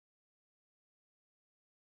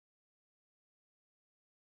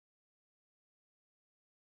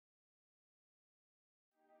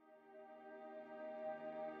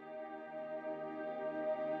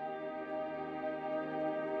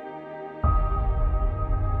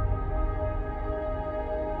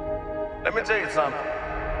Let me tell you something.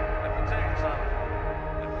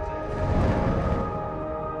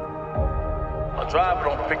 A driver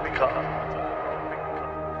don't pick the car.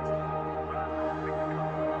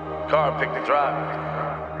 Car pick the driver.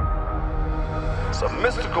 It's a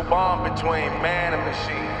mystical bond between man and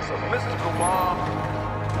machine. It's a mystical bond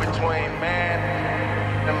between man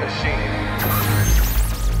and machine.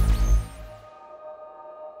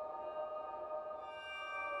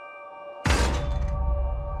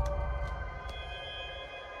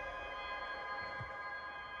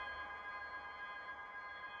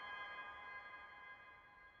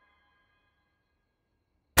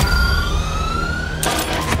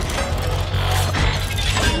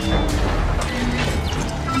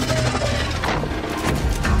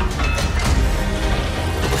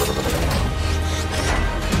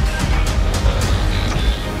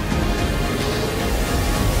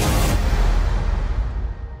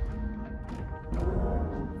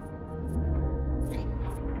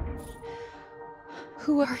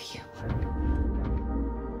 Who are you?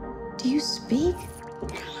 Do you speak?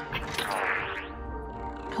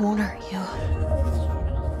 I won't hurt you.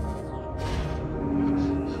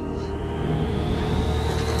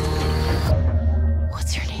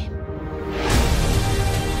 What's your name?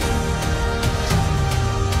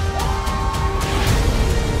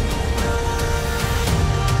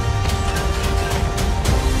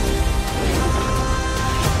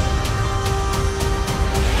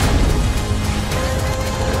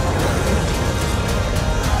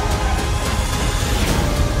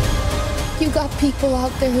 You got people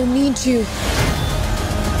out there who need you.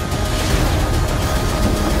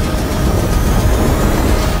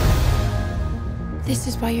 This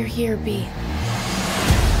is why you're here, Bee.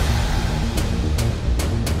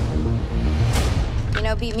 You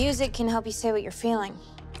know, beat music can help you say what you're feeling.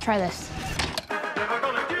 Try this.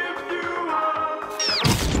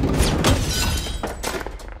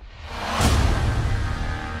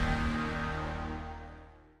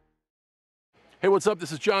 Hey, what's up?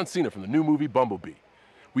 This is John Cena from the new movie Bumblebee.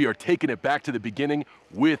 We are taking it back to the beginning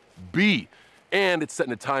with Bee, and it's set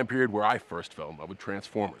in a time period where I first fell in love with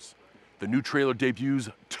Transformers. The new trailer debuts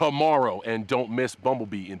tomorrow, and don't miss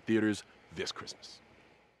Bumblebee in theaters this Christmas.